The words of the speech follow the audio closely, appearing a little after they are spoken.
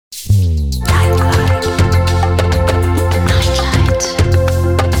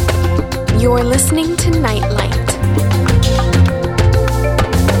listening to Nightlight.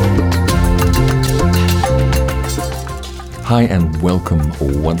 Hi and welcome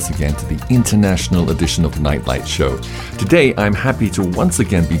once again to the international edition of the Nightlight Show. Today I'm happy to once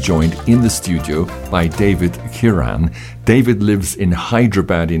again be joined in the studio by David Kiran. David lives in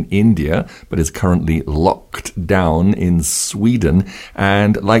Hyderabad in India, but is currently locked down in Sweden,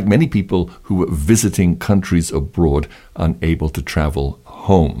 and like many people who are visiting countries abroad, unable to travel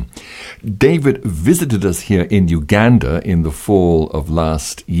home. David visited us here in Uganda in the fall of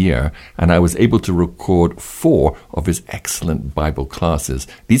last year, and I was able to record 4 of his excellent Bible classes.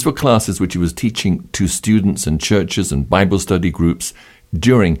 These were classes which he was teaching to students and churches and Bible study groups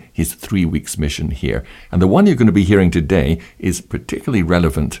during his 3 weeks mission here. And the one you're going to be hearing today is particularly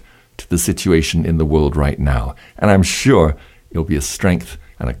relevant to the situation in the world right now. And I'm sure it'll be a strength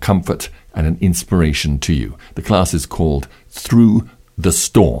and a comfort and an inspiration to you. The class is called Through the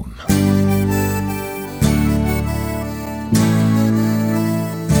Storm.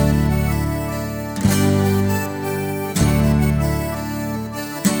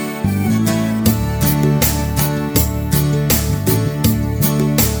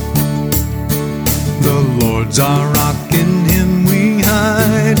 The Lord's our rock, in Him we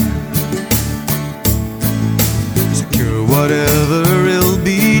hide. Secure whatever ill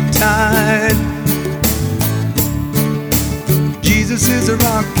betide. Jesus is a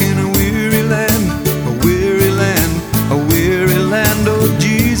rock in a weary land, a weary land, a weary land. Oh,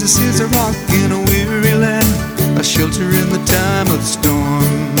 Jesus is a rock in a weary land, a shelter in the time of storm.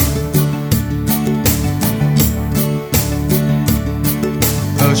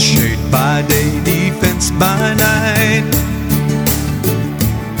 A shade by day, defense by night.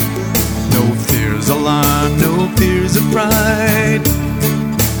 No fears alarm, no fears of pride.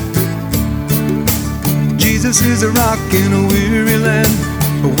 Jesus is a rock in a weary land,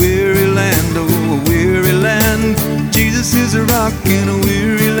 a weary land, oh, a weary land. Jesus is a rock in a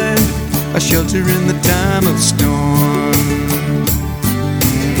weary land, a shelter in the time of storm.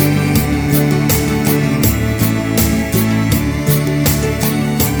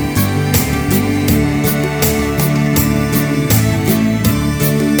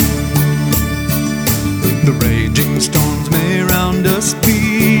 The raging storms may round us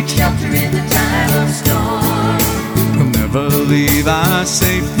beat, shelter in the time of storm. We'll never leave our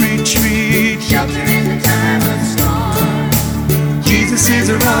safe retreat, Shelter in the time of storm. Jesus is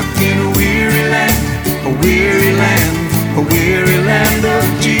a rock in a weary land, a weary land, a weary land.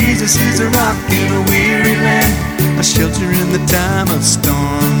 Oh, Jesus is a rock in a weary land, a shelter in the time of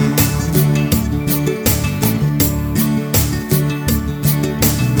storm.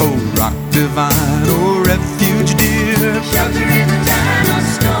 Oh, rock divine, oh, refuge dear, Shelter in the time of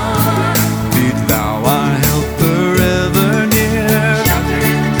storm. be thou our helper ever near. Shelter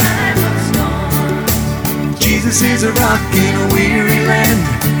in the time of storm. Jesus is a rock in a weary land,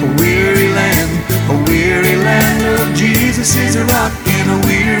 a weary land, a weary land. Oh, Jesus is a rock in a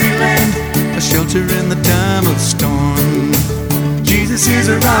weary land, a shelter in the time of storm. Jesus is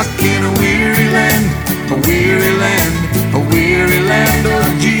a rock in a weary land, a weary land, a weary land.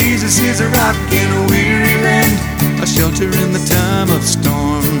 Oh, Jesus is a rock in a weary land, a shelter in the time of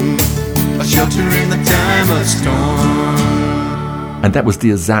storm, a shelter in the time of storm. And that was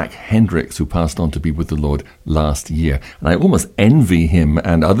dear Zach Hendricks, who passed on to be with the Lord last year. And I almost envy him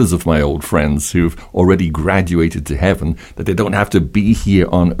and others of my old friends who've already graduated to heaven, that they don't have to be here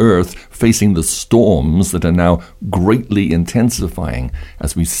on earth facing the storms that are now greatly intensifying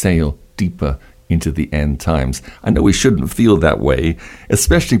as we sail deeper into the end times. I know we shouldn't feel that way,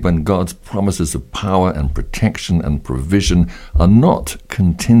 especially when God's promises of power and protection and provision are not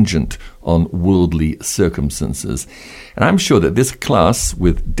contingent on worldly circumstances. And I'm sure that this class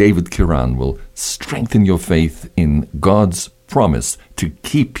with David Kiran will strengthen your faith in God's promise to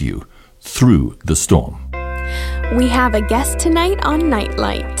keep you through the storm. We have a guest tonight on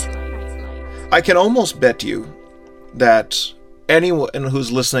Nightlight. I can almost bet you that anyone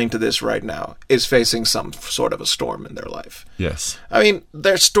who's listening to this right now is facing some sort of a storm in their life. Yes. I mean,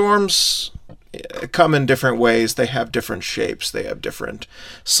 their storms come in different ways. They have different shapes. They have different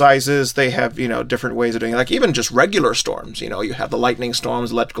sizes. They have, different ways of doing it. Like even just regular storms, you have the lightning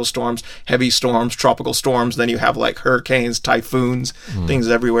storms, electrical storms, heavy storms, tropical storms. Then you have like hurricanes, typhoons, things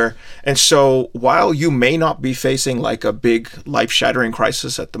everywhere. And so while you may not be facing like a big life-shattering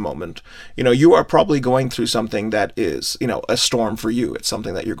crisis at the moment, you are probably going through something that is, a storm for you. It's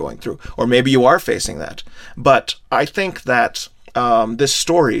something that you're going through. Or maybe you are facing that. But I think that this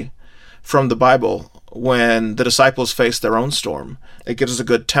story from the Bible, when the disciples faced their own storm, it gives us a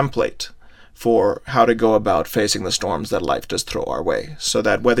good template for how to go about facing the storms that life does throw our way. So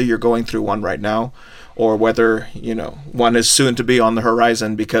that whether you're going through one right now, or whether, one is soon to be on the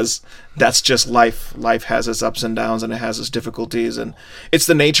horizon, because that's just life. Life has its ups and downs, and it has its difficulties, and it's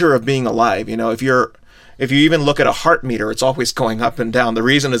the nature of being alive. If you even look at a heart meter, it's always going up and down. The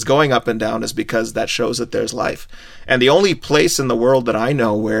reason it's going up and down is because that shows that there's life. And the only place in the world that I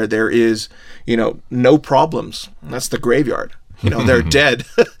know where there is, no problems, that's the graveyard. They're dead.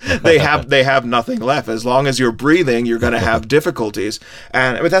 They have nothing left. As long as you're breathing, you're going to have difficulties.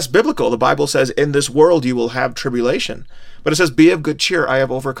 But that's biblical. The Bible says, in this world you will have tribulation. But it says, be of good cheer, I have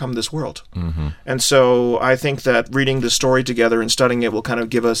overcome this world. Mm-hmm. And so I think that reading the story together and studying it will kind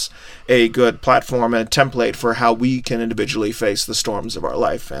of give us a good platform and a template for how we can individually face the storms of our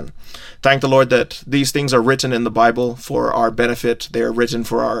life. And thank the Lord that these things are written in the Bible for our benefit. They are written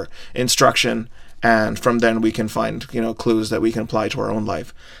for our instruction. And from then we can find, clues that we can apply to our own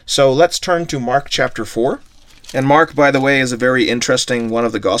life. So let's turn to Mark chapter 4. And Mark, by the way, is a very interesting one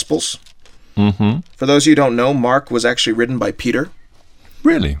of the Gospels. Mm-hmm. For those of you who don't know, Mark was actually written by Peter.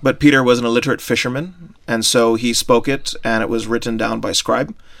 Really? But Peter was an illiterate fisherman, and so he spoke it, and it was written down by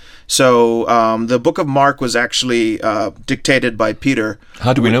scribe. So the book of Mark was actually dictated by Peter.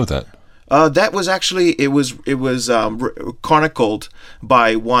 How do we know that? That was actually, it was chronicled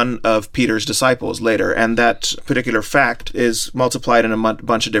by one of Peter's disciples later, and that particular fact is multiplied in a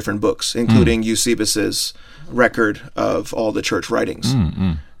bunch of different books, including Eusebius's record of all the church writings.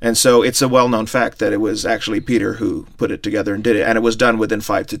 And so it's a well-known fact that it was actually Peter who put it together and did it, and it was done within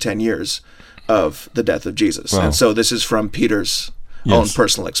 5 to 10 years of the death of Jesus. Wow. And so this is from Peter's own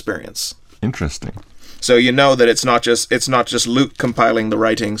personal experience. Interesting. So that it's not just Luke compiling the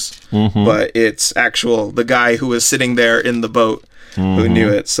writings, but it's the guy who was sitting there in the boat who knew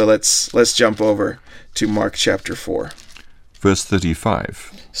it. So let's jump over to Mark chapter 4. Verse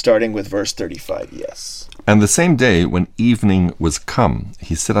 35. Starting with verse 35, yes. And the same day, when evening was come,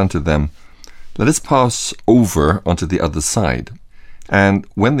 he said unto them, Let us pass over unto the other side. And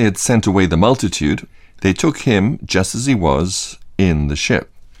when they had sent away the multitude, they took him just as he was in the ship.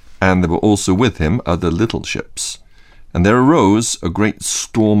 And there were also with him other little ships. And there arose a great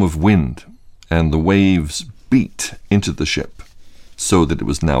storm of wind, and the waves beat into the ship, so that it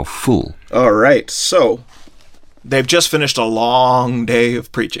was now full. All right, so they've just finished a long day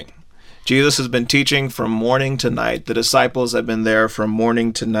of preaching. Jesus has been teaching from morning to night. The disciples have been there from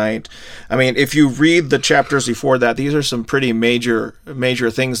morning to night. I mean, if you read the chapters before that, these are some pretty major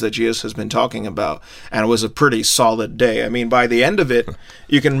things that Jesus has been talking about, and it was a pretty solid day. I mean, by the end of it,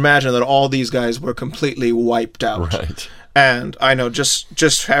 you can imagine that all these guys were completely wiped out. Right. And I know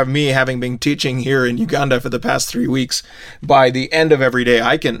just have me having been teaching here in Uganda for the past 3 weeks, by the end of every day,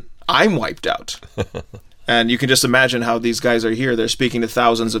 I'm wiped out. And you can just imagine how these guys are here. They're speaking to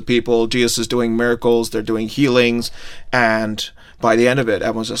thousands of people. Jesus is doing miracles. They're doing healings. And by the end of it,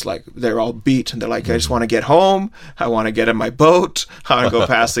 everyone's just like, they're all beat. And they're like, I just want to get home. I want to get in my boat. I want to go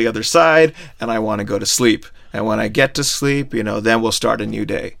past the other side. And I want to go to sleep. And when I get to sleep, then we'll start a new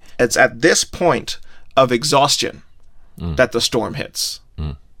day. It's at this point of exhaustion that the storm hits.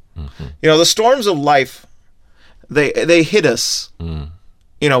 The storms of life, they hit us.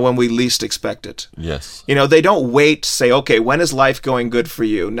 When we least expect it. Yes. They don't wait to say, okay, when is life going good for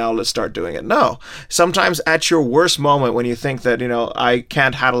you? Now let's start doing it. No. Sometimes at your worst moment, when you think that, I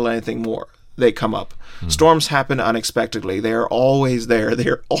can't handle anything more, they come up. Storms happen unexpectedly. They are always there.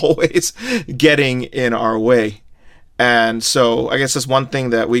 They're always getting in our way. And so I guess that's one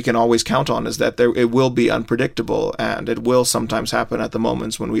thing that we can always count on, is that it will be unpredictable, and it will sometimes happen at the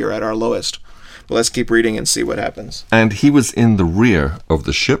moments when we are at our lowest. Well, let's keep reading and see what happens. And he was in the rear of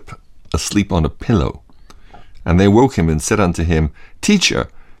the ship, asleep on a pillow. And they woke him and said unto him, Teacher,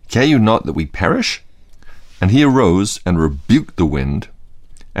 care you not that we perish? And he arose and rebuked the wind,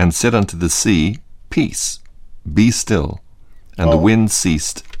 and said unto the sea, Peace, be still. And the wind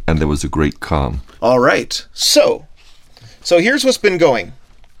ceased, and there was a great calm. All right. So here's what's been going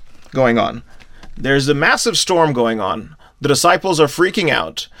on. There's a massive storm going on. The disciples are freaking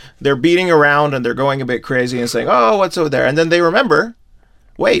out. They're beating around and they're going a bit crazy and saying, oh, what's over there? And then they remember,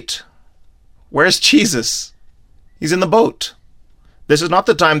 wait, where's Jesus? He's in the boat. This is not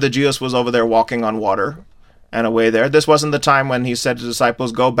the time that Jesus was over there walking on water and away there. This wasn't the time when he said to the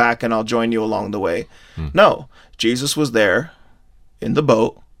disciples, go back and I'll join you along the way. No, Jesus was there in the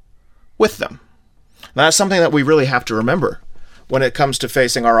boat with them. Now, that's something that we really have to remember when it comes to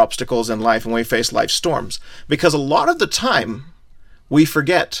facing our obstacles in life and when we face life's storms. Because a lot of the time, we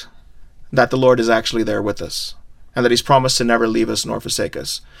forget that the Lord is actually there with us, and that he's promised to never leave us nor forsake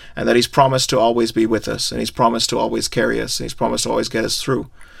us, and that he's promised to always be with us, and he's promised to always carry us, and he's promised to always get us through.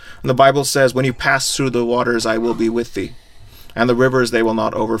 And the Bible says, when you pass through the waters, I will be with thee. And the rivers, they will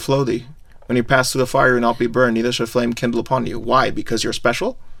not overflow thee. When you pass through the fire, you will not be burned, neither shall flame kindle upon you. Why? Because you're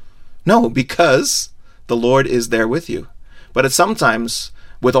special? No, because the Lord is there with you. But it's sometimes,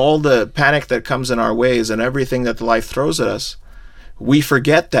 with all the panic that comes in our ways and everything that life throws at us, we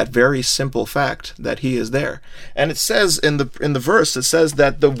forget that very simple fact that he is there. And it says in the verse, it says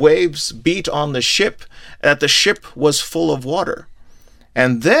that the waves beat on the ship, that the ship was full of water.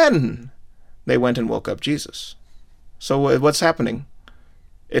 And then they went and woke up Jesus. So what's happening?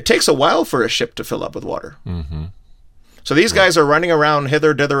 It takes a while for a ship to fill up with water. Mm-hmm. So these guys are running around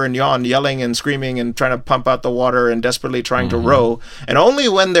hither, dither, and yon, yelling and screaming and trying to pump out the water and desperately trying to row. And only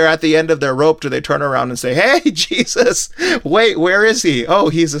when they're at the end of their rope do they turn around and say, hey, Jesus, wait, where is he? Oh,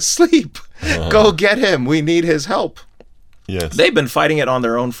 he's asleep. Go get him. We need his help. Yes. They've been fighting it on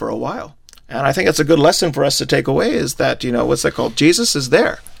their own for a while. And I think it's a good lesson for us to take away is that, what's that called? Jesus is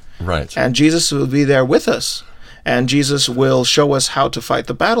there. Right. And Jesus will be there with us. And Jesus will show us how to fight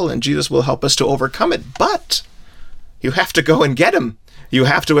the battle. And Jesus will help us to overcome it. But you have to go and get him. You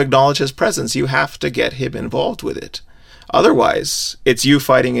have to acknowledge his presence. You have to get him involved with it. Otherwise, it's you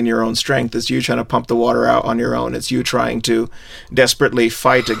fighting in your own strength. It's you trying to pump the water out on your own. It's you trying to desperately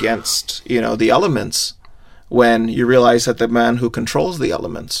fight against, the elements, when you realize that the man who controls the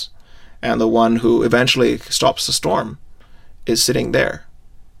elements and the one who eventually stops the storm is sitting there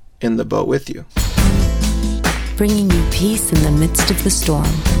in the boat with you. Bringing you peace in the midst of the storm.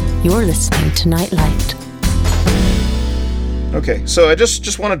 You're listening to Nightlight. Okay, so I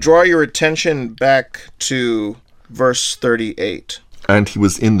just want to draw your attention back to verse 38. And he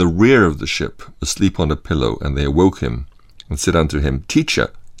was in the rear of the ship, asleep on a pillow, and they awoke him, and said unto him,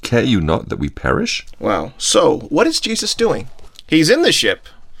 Teacher, care you not that we perish? Wow. So, what is Jesus doing? He's in the ship.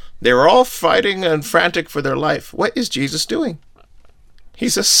 They were all fighting and frantic for their life. What is Jesus doing?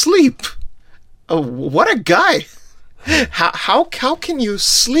 He's asleep. Oh, what a guy. How can you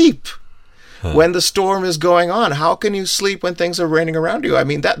sleep when the storm is going on? How can you sleep when things are raining around you? I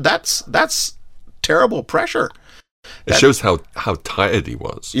mean, that's terrible pressure. It shows how tired he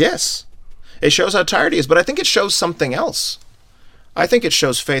was. Yes. It shows how tired he is, but I think it shows something else. I think it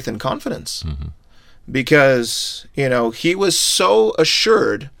shows faith and confidence. Mm-hmm. Because, he was so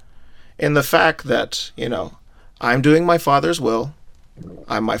assured in the fact that, I'm doing my Father's will.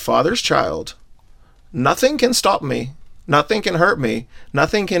 I'm my Father's child. Nothing can stop me. Nothing can hurt me.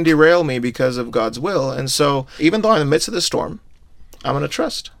 Nothing can derail me because of God's will. And so, even though I'm in the midst of the storm, I'm going to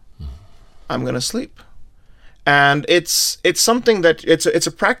trust. I'm going to sleep. And it's something that it's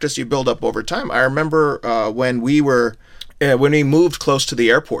a practice you build up over time. I remember when we moved close to the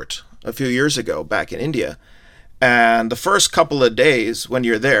airport a few years ago back in India, and the first couple of days when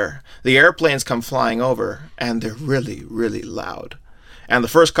you're there, the airplanes come flying over, and they're really, really loud. And the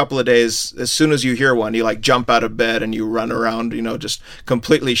first couple of days, as soon as you hear one, you jump out of bed and you run around, just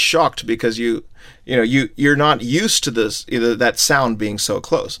completely shocked because you're not used to that sound being so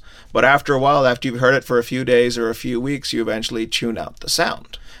close. But after a while, after you've heard it for a few days or a few weeks, you eventually tune out the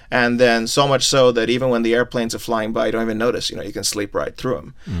sound. And then so much so that even when the airplanes are flying by, you don't even notice, you can sleep right through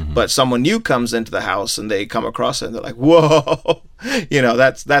them. Mm-hmm. But someone new comes into the house and they come across it and they're like, whoa,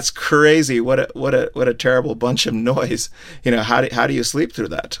 that's crazy. What a terrible bunch of noise. How do you sleep through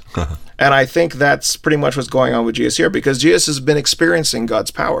that? And I think that's pretty much what's going on with Jesus here, because Jesus has been experiencing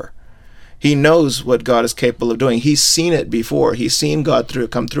God's power. He knows what God is capable of doing. He's seen it before. He's seen God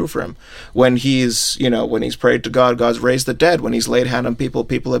come through for him. When he's prayed to God, God's raised the dead. When he's laid hand on people,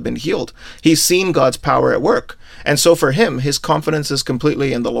 people have been healed. He's seen God's power at work. And so for him, his confidence is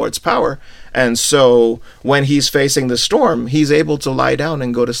completely in the Lord's power. And so when he's facing the storm, he's able to lie down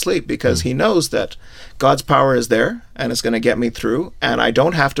and go to sleep because he knows that God's power is there and it's going to get me through. And I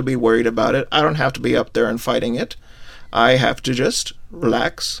don't have to be worried about it. I don't have to be up there and fighting it. I have to just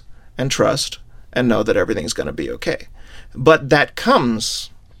relax and trust and know that everything's going to be okay. But that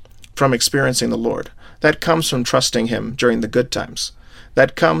comes from experiencing the Lord. That comes from trusting him during the good times.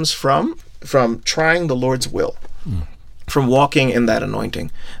 That comes from trying the Lord's will, from walking in that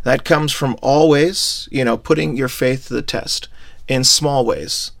anointing. That comes from always, putting your faith to the test in small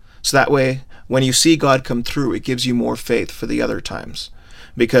ways. So that way, when you see God come through, it gives you more faith for the other times.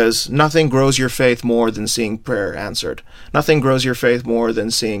 Because nothing grows your faith more than seeing prayer answered. Nothing grows your faith more than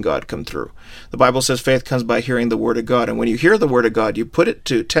seeing God come through. The Bible says faith comes by hearing the Word of God. And when you hear the Word of God, you put it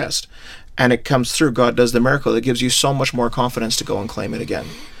to test, and it comes through. God does the miracle. It gives you so much more confidence to go and claim it again,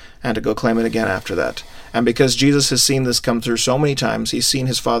 and to go claim it again after that. And because Jesus has seen this come through so many times, he's seen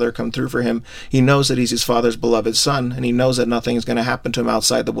his Father come through for him. He knows that he's his Father's beloved Son, and he knows that nothing is going to happen to him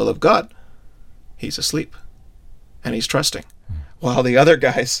outside the will of God. He's asleep, and he's trusting. while the other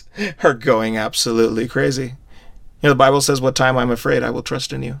guys are going absolutely crazy. The Bible says, what time I'm afraid, I will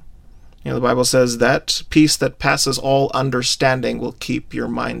trust in you. The Bible says that peace that passes all understanding will keep your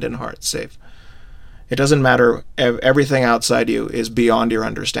mind and heart safe. It doesn't matter if everything outside you is beyond your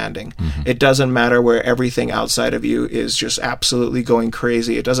understanding. Mm-hmm. It doesn't matter where everything outside of you is just absolutely going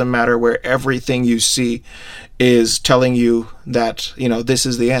crazy. It doesn't matter where everything you see is telling you that, this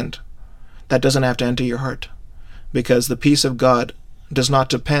is the end. That doesn't have to enter your heart, because the peace of God does not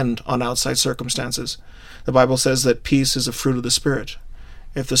depend on outside circumstances. The Bible says that peace is a fruit of the Spirit.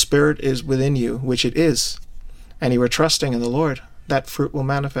 If the Spirit is within you, which it is, and you are trusting in the Lord, that fruit will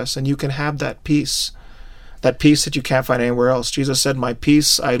manifest, and you can have that peace that you can't find anywhere else. Jesus said, my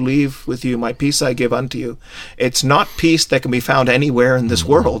peace I leave with you, my peace I give unto you. It's not peace that can be found anywhere in this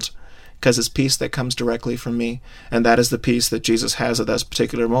world, because it's peace that comes directly from me, and that is the peace that Jesus has at that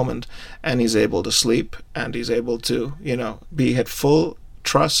particular moment, and he's able to sleep, and he's able to, be at full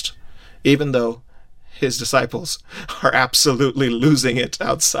trust, even though his disciples are absolutely losing it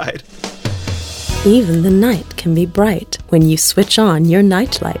outside. Even the night can be bright when you switch on your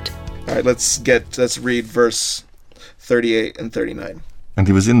nightlight. All right, let's read verse 38 and 39. And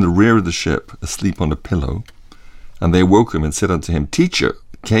he was in the rear of the ship, asleep on a pillow. And they awoke him and said unto him, Teacher,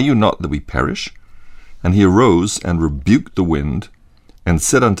 care you not that we perish? And he arose and rebuked the wind, and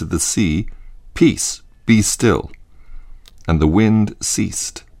said unto the sea, Peace, be still. And the wind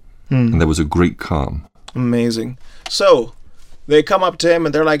ceased, and there was a great calm. Amazing. So they come up to him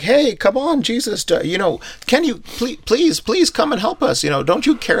and they're like, hey, come on, Jesus, can you please come and help us? Don't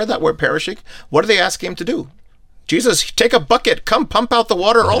you care that we're perishing? What do they ask him to do? Jesus, take a bucket, come pump out the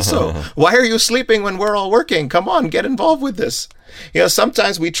water also. Why are you sleeping when we're all working? Come on, get involved with this.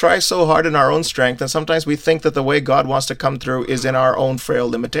 Sometimes we try so hard in our own strength, and sometimes we think that the way God wants to come through is in our own frail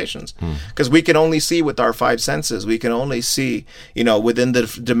limitations. Because we can only see with our five senses. We can only see, within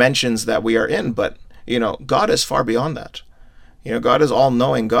the dimensions that we are in. But, God is far beyond that. God is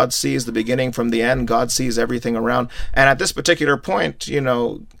all-knowing. God sees the beginning from the end. God sees everything around. And at this particular point,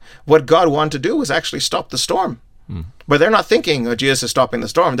 what God wanted to do was actually stop the storm. But they're not thinking, oh, Jesus is stopping the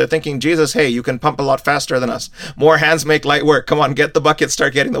storm. They're thinking, Jesus, hey, you can pump a lot faster than us. More hands make light work. Come on, get the bucket,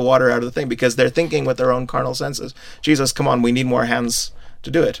 start getting the water out of the thing, because they're thinking with their own carnal senses. Jesus, come on, we need more hands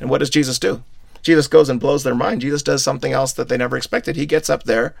to do it. And what does Jesus do? Jesus goes and blows their mind. Jesus does something else that they never expected. He gets up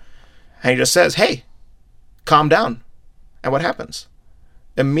there and he just says, hey, calm down. And what happens?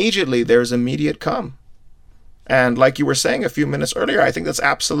 Immediately, there's immediate calm. And like you were saying a few minutes earlier, I think that's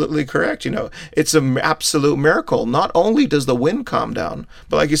absolutely correct. It's an absolute miracle. Not only does the wind calm down,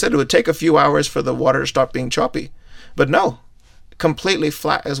 but like you said, it would take a few hours for the water to stop being choppy. But no, completely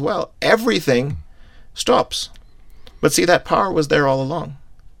flat as well. Everything stops. But see, that power was there all along.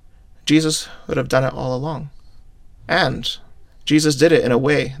 Jesus would have done it all along. And Jesus did it in a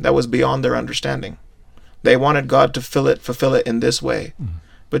way that was beyond their understanding. They wanted God to fulfill it in this way.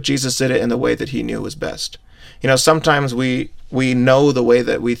 But Jesus did it in the way that he knew was best. Sometimes we know the way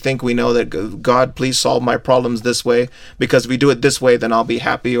that we think we know that God, please solve my problems this way, because if we do it this way, then I'll be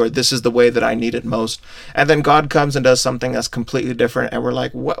happy, or this is the way that I need it most. And then God comes and does something that's completely different, and we're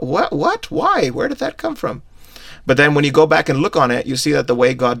like, what, why? Where did that come from? But then when you go back and look on it, you see that the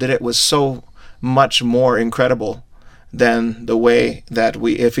way God did it was so much more incredible than the way that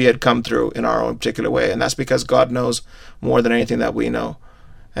if he had come through in our own particular way. And that's because God knows more than anything that we know.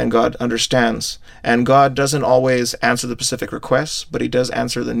 And God understands. And God doesn't always answer the specific requests, but he does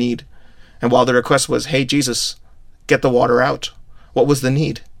answer the need. And while the request was, hey, Jesus, get the water out, what was the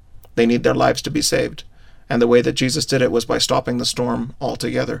need? They need their lives to be saved. And the way that Jesus did it was by stopping the storm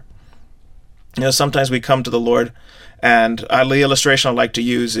altogether. Sometimes we come to the Lord, and the illustration I like to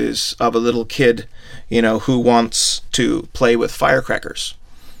use is of a little kid, who wants to play with firecrackers.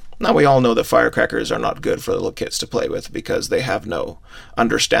 Now, we all know that firecrackers are not good for little kids to play with, because they have no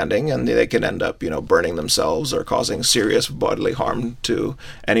understanding, and they can end up, burning themselves or causing serious bodily harm to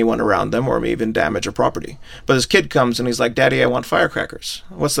anyone around them, or even damage a property. But this kid comes and he's like, Daddy, I want firecrackers.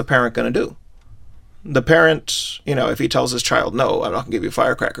 What's the parent going to do? The parent, if he tells his child, no, I'm not going to give you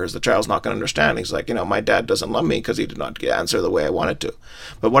firecrackers, the child's not going to understand. He's like, my dad doesn't love me because he did not answer the way I wanted to.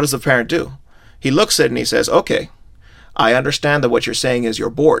 But what does the parent do? He looks at it and he says, okay, I understand that what you're saying is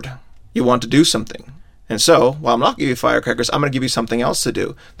you're bored. You want to do something. And so, while I'm not giving you firecrackers, I'm going to give you something else to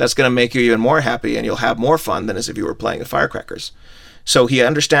do that's going to make you even more happy, and you'll have more fun than as if you were playing with firecrackers. So he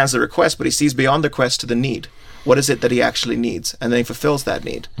understands the request, but he sees beyond the request to the need. What is it that he actually needs? And then he fulfills that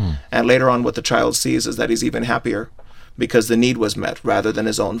need. And later on, what the child sees is that he's even happier because the need was met rather than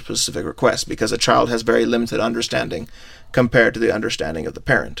his own specific request, because a child has very limited understanding compared to the understanding of the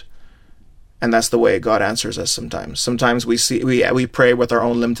parent. And that's the way God answers us sometimes. Sometimes we pray with our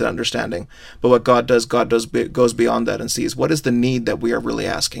own limited understanding. But what God does goes beyond that and sees what is the need that we are really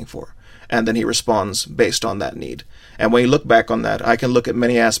asking for. And then he responds based on that need. And when you look back on that, I can look at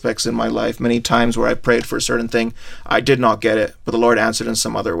many aspects in my life, many times where I prayed for a certain thing. I did not get it, but the Lord answered in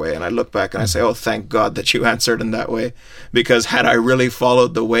some other way. And I look back and I say, oh, thank God that you answered in that way. Because had I really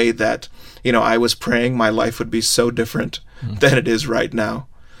followed the way that, I was praying, my life would be so different than it is right now.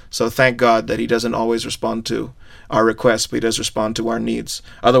 So thank God that he doesn't always respond to our requests, but he does respond to our needs.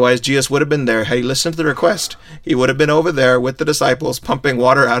 Otherwise, Jesus would have been there. Had he listened to the request, he would have been over there with the disciples pumping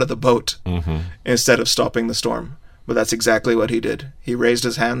water out of the boat instead of stopping the storm. But that's exactly what he did. He raised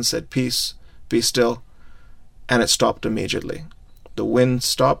his hand, said, peace, be still, and it stopped immediately. The wind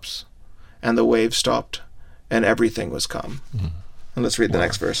stopped, and the waves stopped, and everything was calm. And let's read the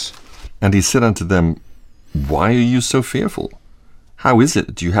next verse. And he said unto them, Why are you so fearful? How is it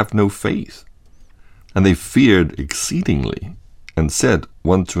that you have no faith? And they feared exceedingly, and said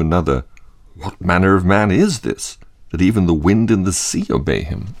one to another, What manner of man is this, that even the wind and the sea obey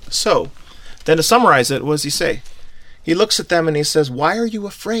him? So, then to summarize it, what does he say? He looks at them and he says, Why are you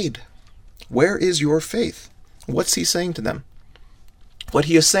afraid? Where is your faith? What's he saying to them? What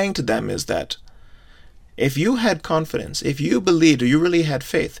he is saying to them is that if you had confidence, if you believed or you really had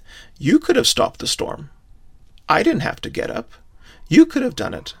faith, you could have stopped the storm. I didn't have to get up. You could have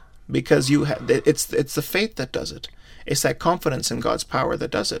done it because it's the faith that does it. It's that confidence in God's power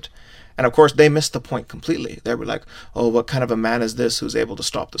that does it. And of course, they missed the point completely. They were like, oh, what kind of a man is this who's able to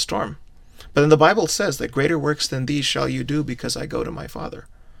stop the storm? But then the Bible says that greater works than these shall you do because I go to my Father.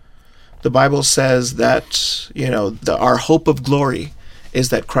 The Bible says that, our hope of glory is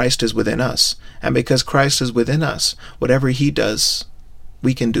that Christ is within us. And because Christ is within us, whatever he does,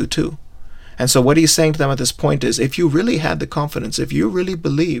 we can do too. And so what he's saying to them at this point is, if you really had the confidence, if you really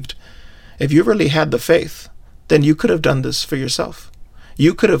believed, if you really had the faith, then you could have done this for yourself.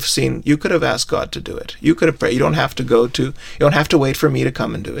 You could have asked God to do it. You could have prayed. You don't have to wait for me to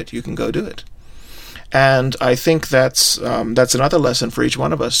come and do it. You can go do it. And I think that's another lesson for each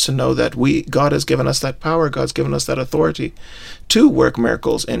one of us to know that God has given us that power, God's given us that authority to work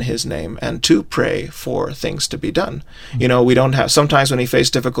miracles in his name and to pray for things to be done. We don't have, sometimes when we face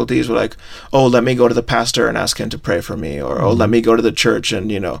difficulties, we're like, oh, let me go to the pastor and ask him to pray for me, or oh, let me go to the church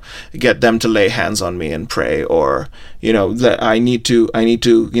and, get them to lay hands on me and pray, or, that I need to,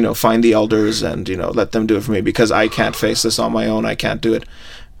 find the elders and, let them do it for me because I can't face this on my own. I can't do it.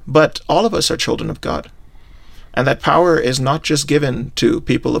 But all of us are children of God. And that power is not just given to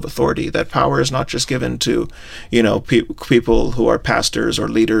people of authority. That power is not just given to, people who are pastors or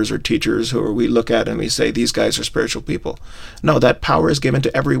leaders or teachers who we look at and we say, these guys are spiritual people. No, that power is given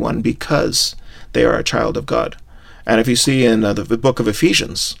to everyone because they are a child of God. And if you see in the book of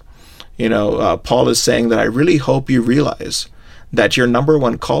Ephesians, Paul is saying that I really hope you realize that your number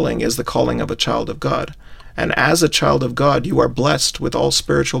one calling is the calling of a child of God. And as a child of God, you are blessed with all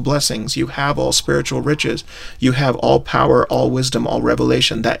spiritual blessings. You have all spiritual riches. You have all power, all wisdom, all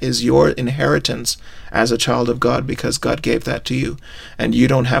revelation. That is your inheritance as a child of God because God gave that to you. And you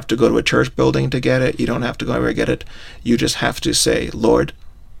don't have to go to a church building to get it. You don't have to go anywhere to get it. You just have to say, Lord,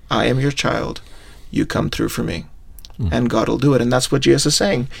 I am your child. You come through for me. And God will do it. And that's what Jesus is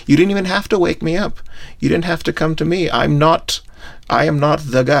saying. You didn't even have to wake me up. You didn't have to come to me. I am not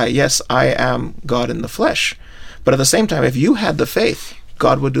the guy. Yes, I am God in the flesh. But at the same time, if you had the faith,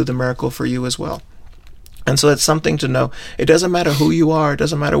 God would do the miracle for you as well. And so it's something to know. It doesn't matter who you are. It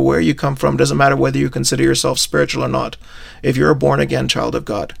doesn't matter where you come from. It doesn't matter whether you consider yourself spiritual or not. If you're a born-again child of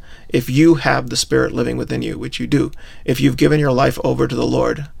God, if you have the Spirit living within you, which you do, if you've given your life over to the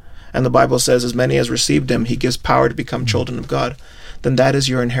Lord, and the Bible says, as many as received him, he gives power to become children of God, then that is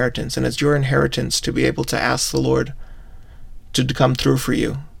your inheritance. And it's your inheritance to be able to ask the Lord to come through for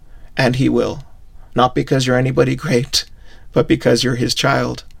you. And he will. Not because you're anybody great, but because you're his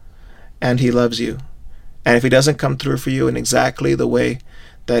child. And he loves you. And if he doesn't come through for you in exactly the way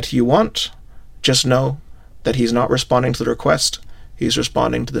that you want, just know that he's not responding to the request. He's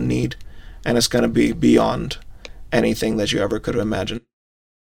responding to the need. And it's going to be beyond anything that you ever could have imagined.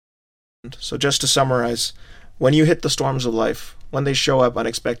 So just to summarize, when you hit the storms of life, when they show up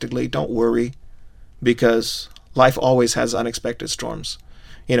unexpectedly, don't worry, because life always has unexpected storms.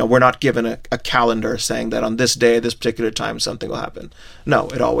 We're not given a calendar saying that on this day, this particular time, something will happen. No,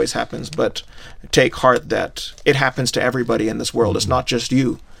 it always happens. But take heart that it happens to everybody in this world. It's not just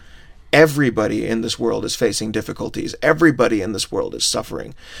you. Everybody in this world is facing difficulties. Everybody in this world is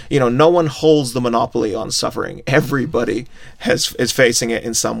suffering. No one holds the monopoly on suffering. Everybody is facing it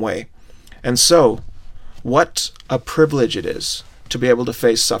in some way. And so, what a privilege it is to be able to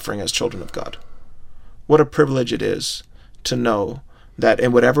face suffering as children of God. What a privilege it is to know that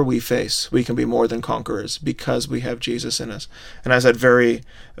in whatever we face, we can be more than conquerors because we have Jesus in us. And as that very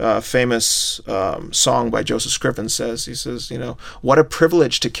famous song by Joseph Scriven says, he says, what a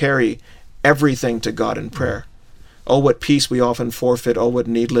privilege to carry everything to God in prayer. Oh, what peace we often forfeit. Oh, what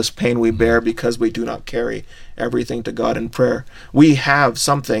needless pain we bear because we do not carry everything to God in prayer. We have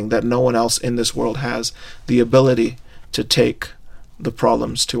something that no one else in this world has, the ability to take the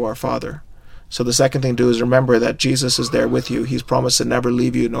problems to our Father. So the second thing to do is remember that Jesus is there with you. He's promised to never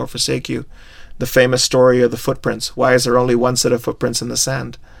leave you nor forsake you. The famous story of the footprints. Why is there only one set of footprints in the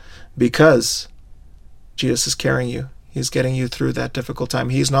sand? Because Jesus is carrying you. He's getting you through that difficult time.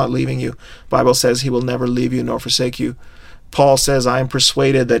 He's not leaving you. The Bible says he will never leave you nor forsake you. Paul says, I am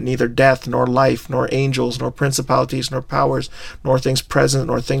persuaded that neither death, nor life, nor angels, nor principalities, nor powers, nor things present,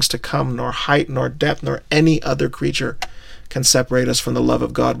 nor things to come, nor height, nor depth, nor any other creature can separate us from the love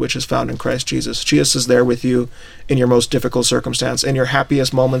of God which is found in Christ Jesus. Jesus is there with you in your most difficult circumstance, in your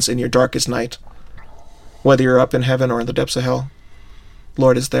happiest moments, in your darkest night. Whether you're up in heaven or in the depths of hell,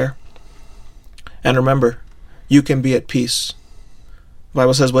 Lord is there. And remember, you can be at peace. The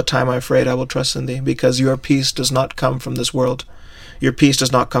Bible says, what time I'm afraid, I will trust in thee, because your peace does not come from this world. Your peace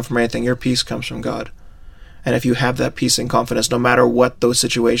does not come from anything. Your peace comes from God. And if you have that peace and confidence, no matter what the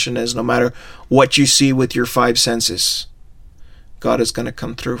situation is, no matter what you see with your five senses, God is going to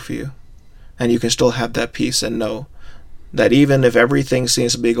come through for you. And you can still have that peace and know that even if everything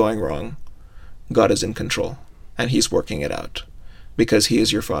seems to be going wrong, God is in control and he's working it out because he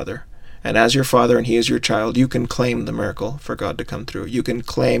is your Father. And as your Father and he is your child, you can claim the miracle for God to come through. You can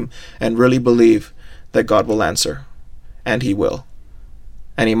claim and really believe that God will answer, and he will.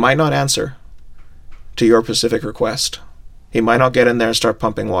 And he might not answer to your specific request. He might not get in there and start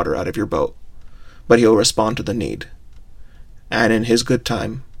pumping water out of your boat, but he'll respond to the need. And in his good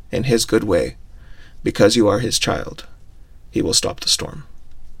time, in his good way, because you are his child, he will stop the storm.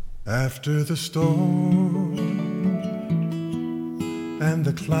 After the storm and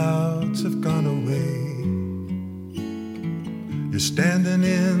the clouds have gone away, you're standing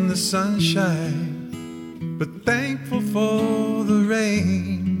in the sunshine, but thankful for the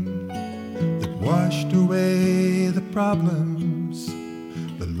rain that washed away the problems,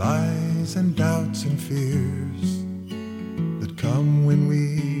 the lies and doubts and fears that come when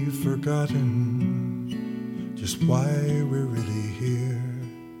we've forgotten just why we're really here.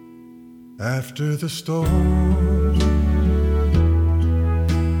 After the storm,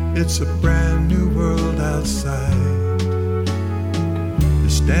 it's a brand new world outside. You're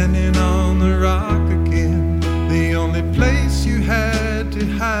standing on the rock again, the only place you had to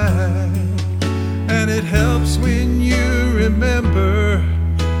hide. And it helps when you remember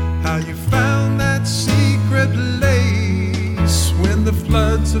how you found that secret place when the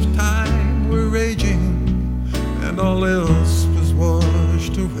floods of time were raging and all else was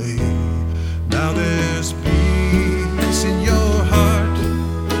washed away. Now there's peace in your heart,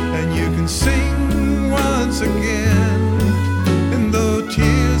 and you can sing once again. And though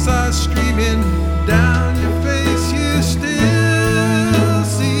tears are streaming down your face, you still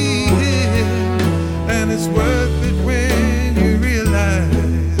see him. And it's worth it when you realize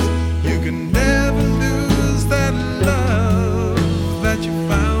you can never lose that love that you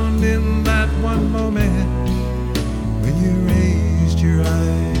found in that one moment when you raised your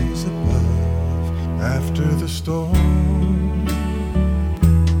eyes above. After the storm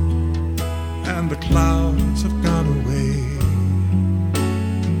and the clouds have gone away,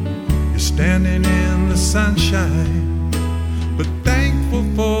 you're standing in the sunshine, but thankful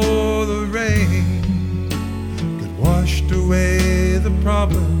for the rain that washed away the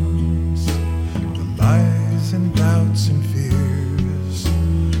problems, the lies and doubts and fears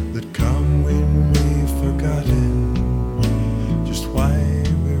that come when we've forgotten just why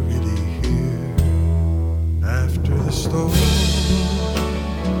we're really here. After the storm,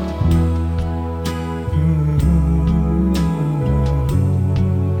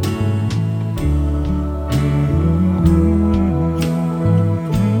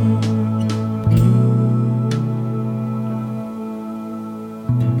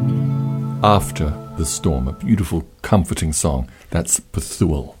 After the Storm, a beautiful, comforting song. That's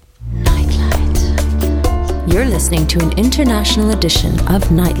Bethuel. Nightlight. You're listening to an international edition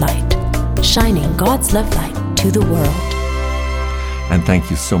of Nightlight, shining God's love light to the world. And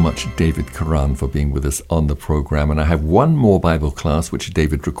thank you so much, David Kiran, for being with us on the program. And I have one more Bible class, which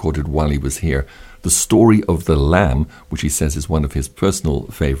David recorded while he was here. The Story of the Lamb, which he says is one of his personal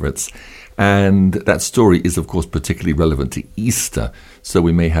favorites. And that story is, of course, particularly relevant to Easter. So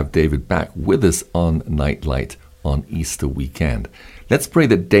we may have David back with us on Nightlight on Easter weekend. Let's pray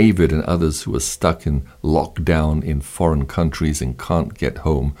that David and others who are stuck in lockdown in foreign countries and can't get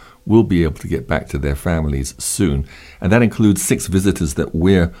home will be able to get back to their families soon. And that includes 6 visitors that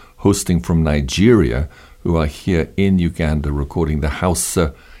we're hosting from Nigeria who are here in Uganda recording the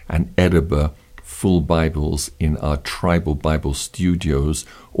Hausa and Edinburgh full Bibles in our tribal Bible studios.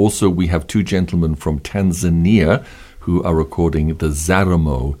 Also, we have 2 gentlemen from Tanzania who are recording the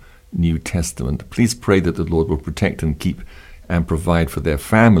Zaramo New Testament. Please pray that the Lord will protect and keep and provide for their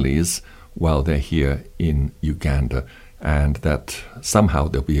families while they're here in Uganda, and that somehow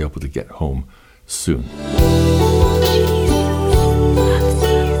they'll be able to get home soon.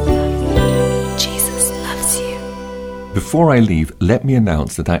 Jesus loves you. Before I leave, let me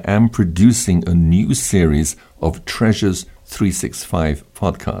announce that I am producing a new series of Treasures 365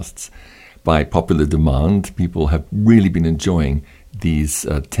 podcasts. By popular demand, people have really been enjoying these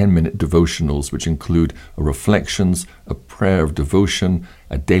 10-minute devotionals, which include a reflections, a prayer of devotion,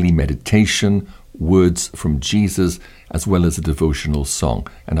 a daily meditation, words from Jesus, as well as a devotional song.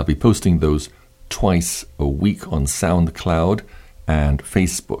 And I'll be posting those twice a week on SoundCloud and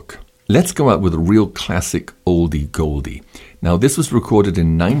Facebook. Let's go out with a real classic oldie goldie. Now, this was recorded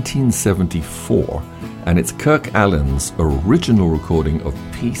in 1974, and it's Kirk Allen's original recording of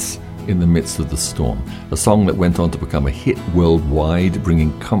Peace in the Midst of the Storm, a song that went on to become a hit worldwide,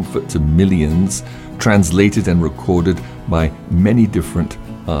 bringing comfort to millions, translated and recorded by many different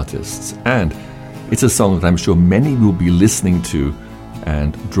artists. And it's a song that I'm sure many will be listening to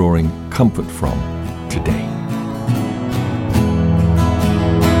and drawing comfort from today.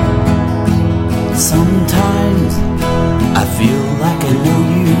 Sometimes I feel like I know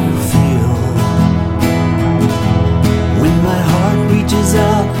you feel when my heart reaches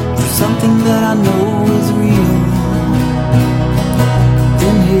out for something that I know is real.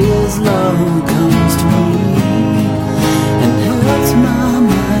 Then His love comes to me and helps my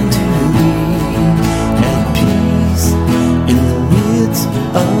mind to be at peace in the midst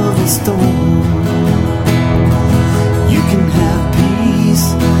of a storm. You can have peace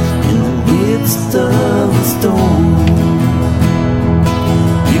in the midst of a storm.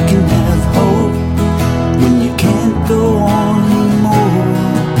 You can have hope when you can't go on anymore.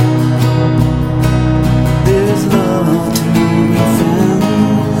 There's love to be found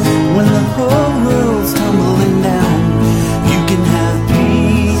when the whole world's tumbling down. You can have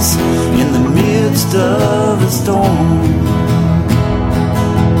peace in the midst of a storm.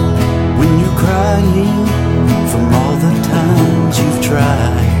 When you're crying from all the times you've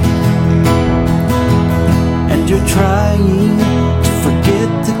tried, and you're trying to forget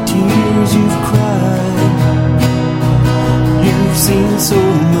the tears you've cried. You've seen so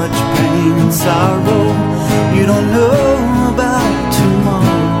much pain and sorrow, you don't know about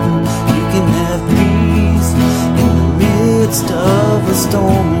tomorrow. You can have peace in the midst of a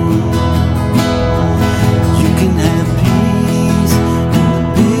storm. You can have peace in the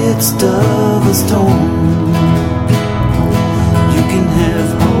midst of a storm. You can have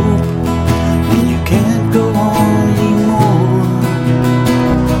hope when you can't go on anymore.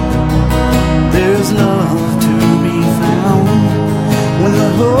 There's love to be found when the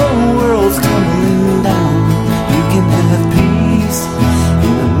whole world's tumbling down. You can have peace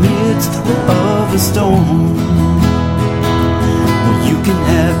in the midst of a storm. Well, you can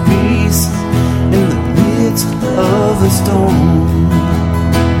have peace in the midst of a storm.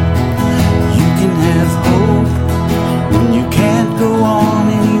 You can have hope when you can't go on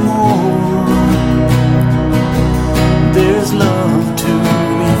anymore. There's love to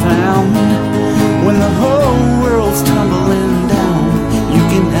be found when the whole world's tumbling down. You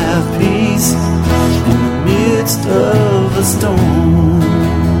can have peace in the midst of a storm.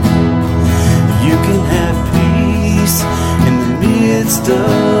 You can have peace in the midst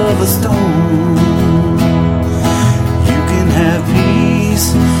of a storm. You can have peace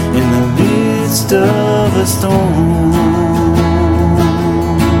in the midst of a storm.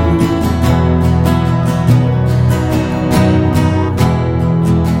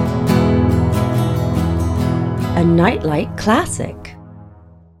 A Nightlight classic.